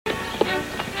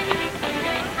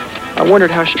I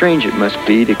wondered how strange it must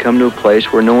be to come to a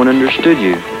place where no one understood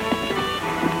you.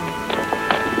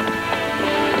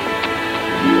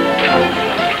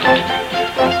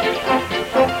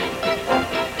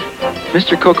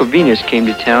 Mr. Kokovinas came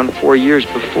to town 4 years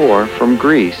before from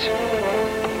Greece.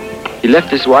 He left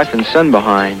his wife and son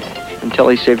behind until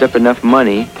he saved up enough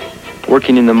money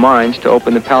working in the mines to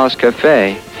open the Palace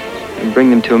Cafe and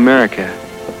bring them to America.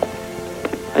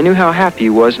 I knew how happy he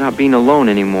was not being alone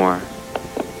anymore.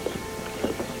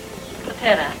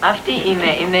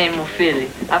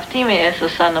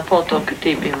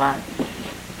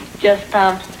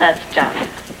 That's John.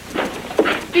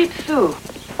 Beef stew.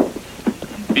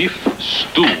 Beef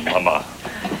stew, Mama.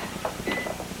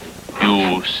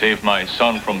 You saved my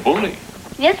son from bully.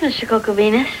 Yes, Mr.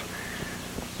 Kokovinas.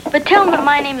 But tell him that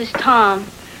my name is Tom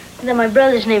and that my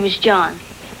brother's name is John.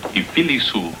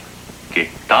 Ifilisu ke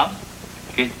Tom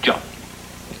ke John.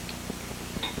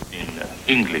 In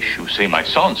English, you say my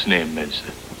son's name is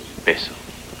Basil.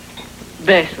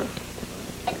 Basil.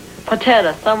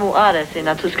 Patera, samu ares in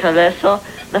atus kaleso,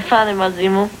 nafane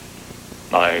mazimu.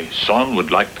 My son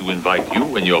would like to invite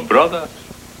you and your brother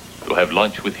to have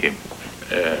lunch with him.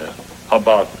 How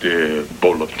about a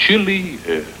bowl of chili,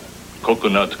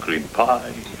 coconut cream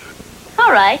pie?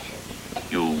 All right.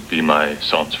 You be my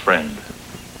son's friend.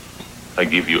 I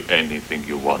give you anything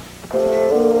you want.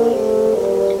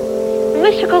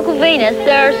 Mr. Kokovinas,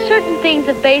 there are certain things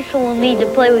that Basil will need to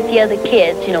play with the other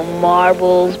kids. You know,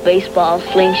 marbles, baseball,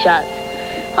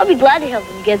 slingshots. I'll be glad to help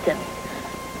him get them.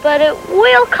 But it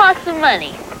will cost some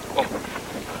money. Oh.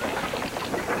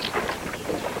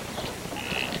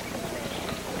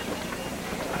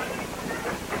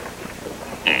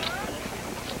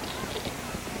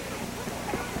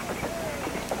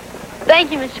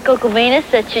 Thank you, Mr. Kokovinas.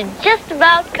 That should just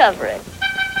about cover it.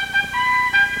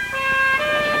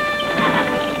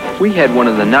 We had one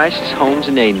of the nicest homes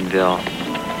in Aidenville,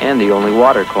 and the only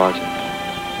water closet.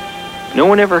 No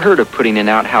one ever heard of putting an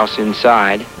outhouse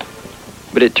inside,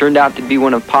 but it turned out to be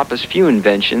one of Papa's few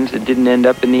inventions that didn't end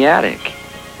up in the attic.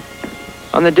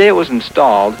 On the day it was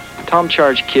installed, Tom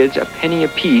charged kids a penny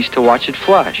apiece to watch it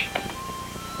flush.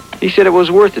 He said it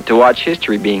was worth it to watch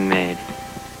history being made.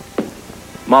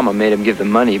 Mama made him give the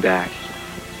money back.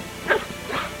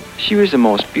 She was the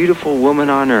most beautiful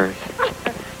woman on earth.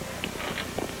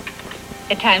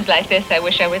 At times like this, I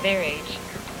wish I were their age.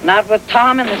 Not with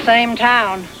Tom in the same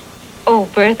town. Oh,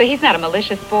 Bertha, he's not a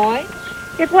malicious boy.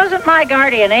 It wasn't my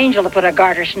guardian angel to put a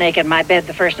garter snake in my bed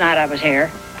the first night I was here.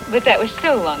 But that was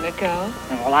so long ago.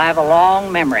 Well, I have a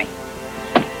long memory.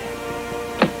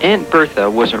 Aunt Bertha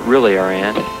wasn't really our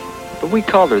aunt, but we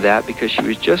called her that because she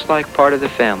was just like part of the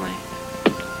family.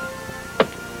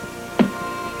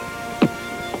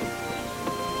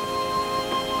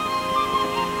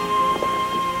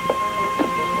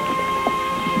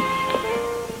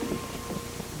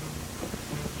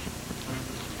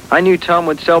 I knew Tom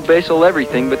would sell Basil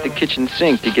everything but the kitchen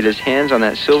sink to get his hands on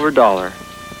that silver dollar.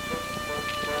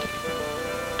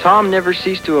 Tom never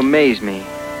ceased to amaze me.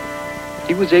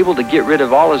 He was able to get rid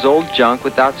of all his old junk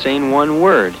without saying one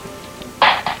word.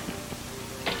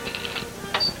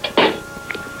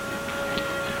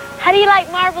 How do you like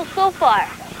marbles so far?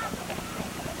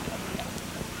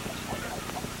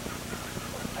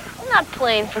 I'm not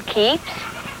playing for keeps.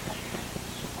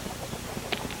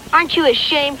 Aren't you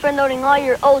ashamed for loading all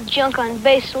your old junk on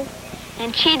Basil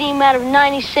and cheating him out of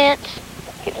 90 cents?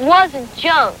 It wasn't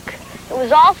junk. It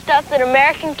was all stuff that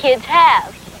American kids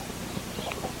have.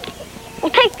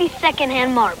 Well, take these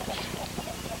second-hand marbles.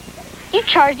 You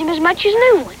charged him as much as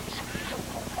new ones.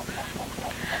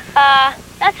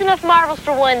 That's enough marbles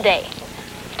for one day.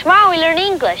 Tomorrow we learn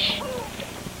English.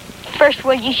 First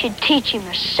word you should teach him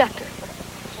is sucker.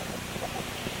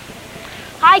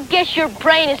 I guess your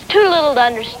brain is too little to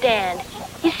understand.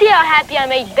 You see how happy I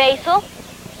made Basil?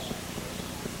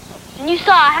 And you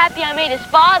saw how happy I made his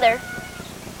father.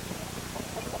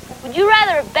 Would you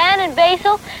rather abandon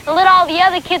Basil and let all the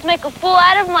other kids make a fool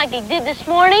out of him like they did this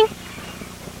morning?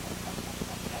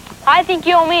 I think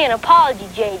you owe me an apology,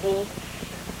 J.D.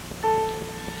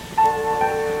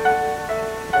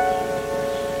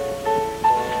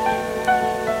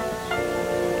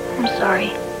 I'm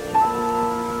sorry.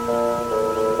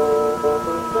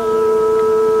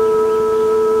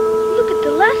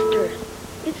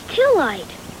 It's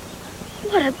tillite.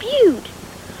 What a beaut.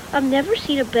 I've never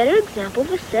seen a better example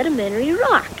of a sedimentary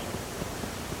rock.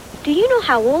 Do you know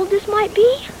how old this might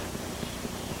be?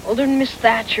 Older than Miss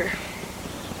Thatcher.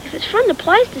 If it's from the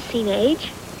Pleistocene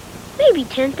age, maybe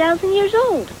 10,000 years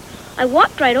old. I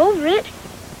walked right over it.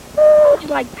 It's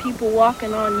like people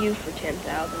walking on you for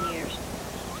 10,000 years.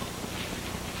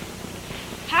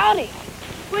 How Howdy.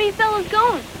 Where are you fellas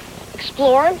going?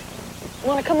 Exploring.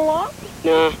 Want to come along?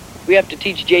 Nah, we have to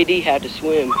teach JD how to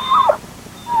swim.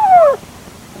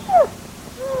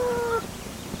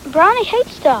 Brownie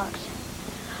hates dogs.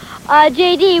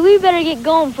 JD, we better get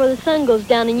going before the sun goes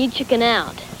down and you chicken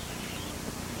out.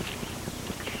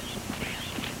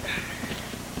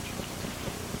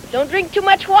 Don't drink too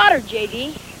much water,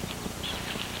 JD.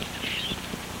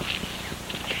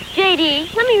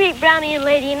 JD, let me meet Brownie and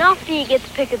Lady, and I'll see you get the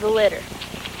pick of the litter.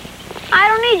 I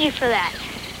don't need you for that.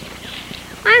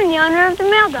 I'm the owner of the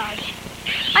male dog.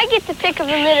 I get the pick of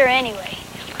the litter anyway.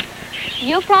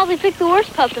 You'll probably pick the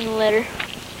worst pup in the litter.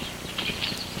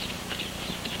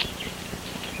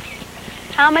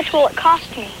 How much will it cost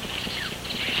me?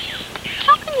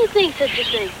 How can you think such a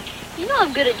thing? You know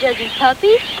I'm good at judging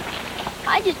puppies.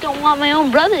 I just don't want my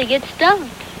own brother to get stung.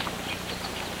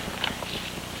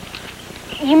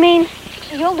 You mean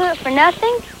you'll do it for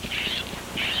nothing?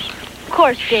 Of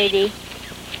course, JD.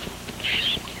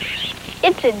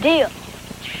 It's a deal.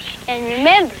 And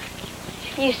remember,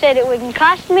 you said it wouldn't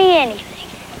cost me anything.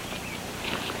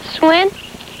 Swim?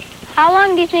 How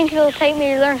long do you think it'll take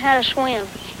me to learn how to swim?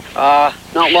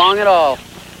 Not long at all.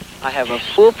 I have a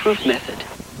foolproof method.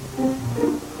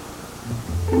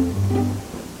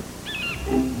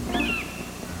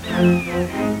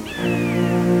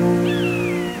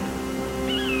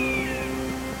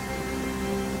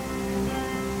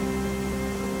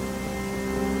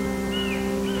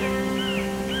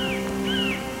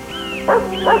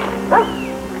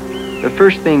 The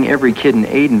first thing every kid in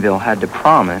Aidenville had to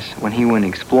promise when he went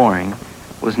exploring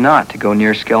was not to go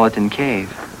near Skeleton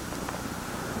Cave.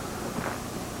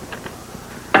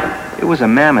 It was a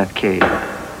mammoth cave,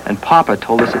 and Papa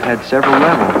told us it had several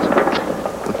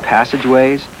levels, with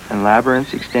passageways and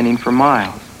labyrinths extending for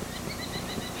miles.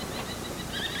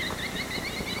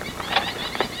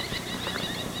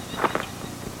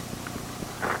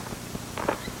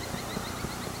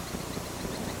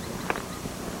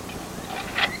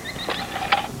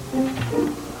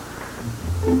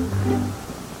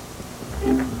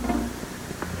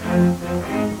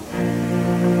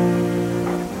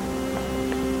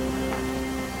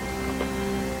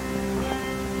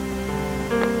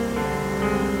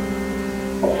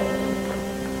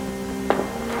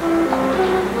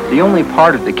 The only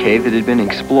part of the cave that had been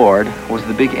explored was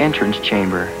the big entrance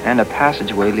chamber and a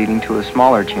passageway leading to a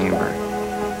smaller chamber.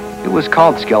 It was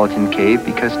called Skeleton Cave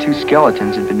because 2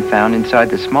 skeletons had been found inside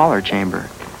the smaller chamber.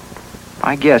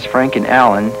 I guess Frank and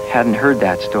Alan hadn't heard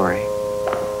that story.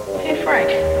 Hey, Frank.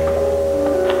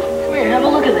 Come here, have a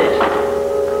look at this.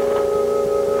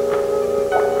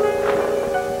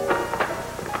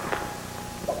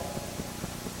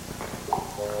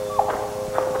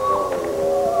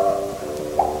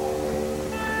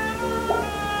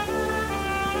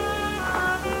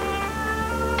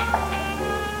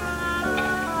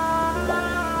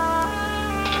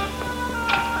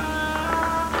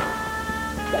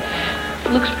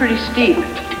 Looks pretty steep.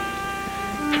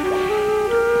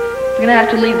 We're gonna have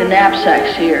to leave the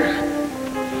knapsacks here.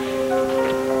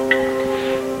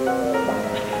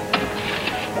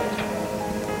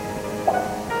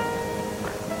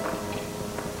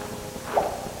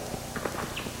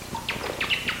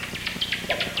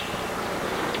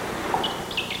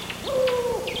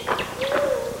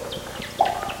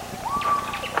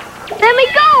 Let me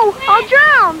go! I'll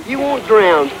drown! You won't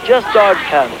drown, just dog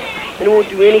paddle. And it won't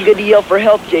do any good to yell for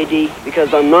help, JD,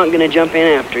 because I'm not going to jump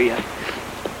in after you.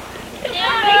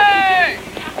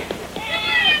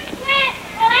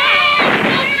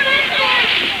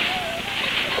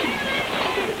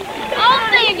 I'll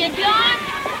save you, John!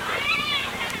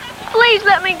 Please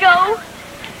let me go.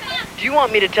 Do you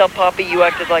want me to tell Poppy you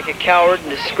acted like a coward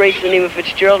and disgraced the name of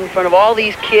Fitzgerald in front of all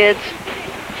these kids?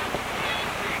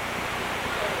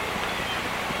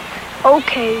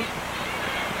 Okay,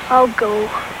 I'll go.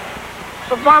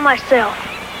 But by myself.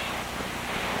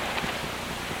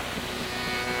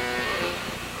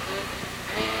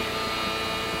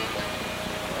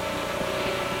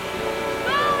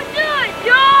 Go do it,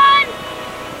 John!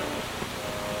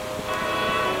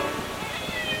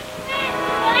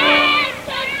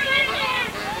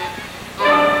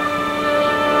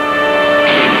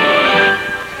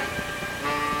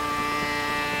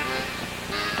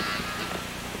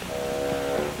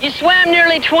 You swam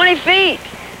nearly 20 feet.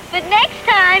 But next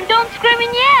time, don't scream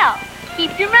and yell.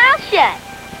 Keep your mouth shut.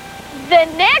 The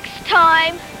next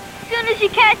time, as soon as you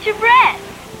catch your breath.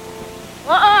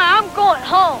 I'm going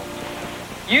home.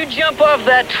 You jump off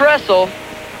that trestle,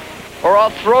 or I'll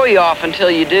throw you off until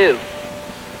you do.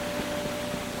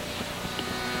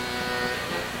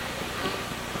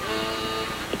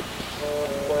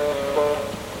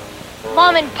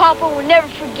 Mom and Papa will never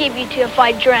forgive you two if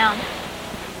I drown.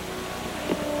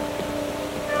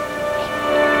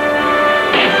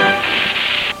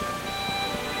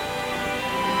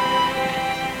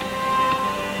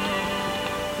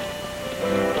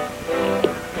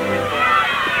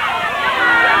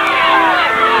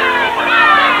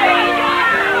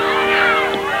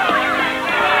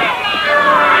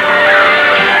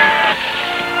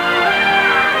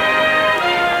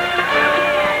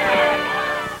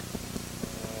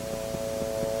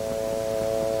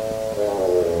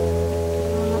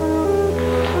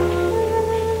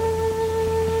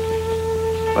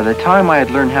 By the time I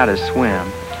had learned how to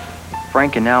swim,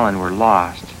 Frank and Alan were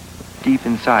lost, deep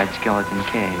inside Skeleton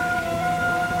Cave.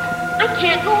 I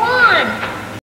can't go on.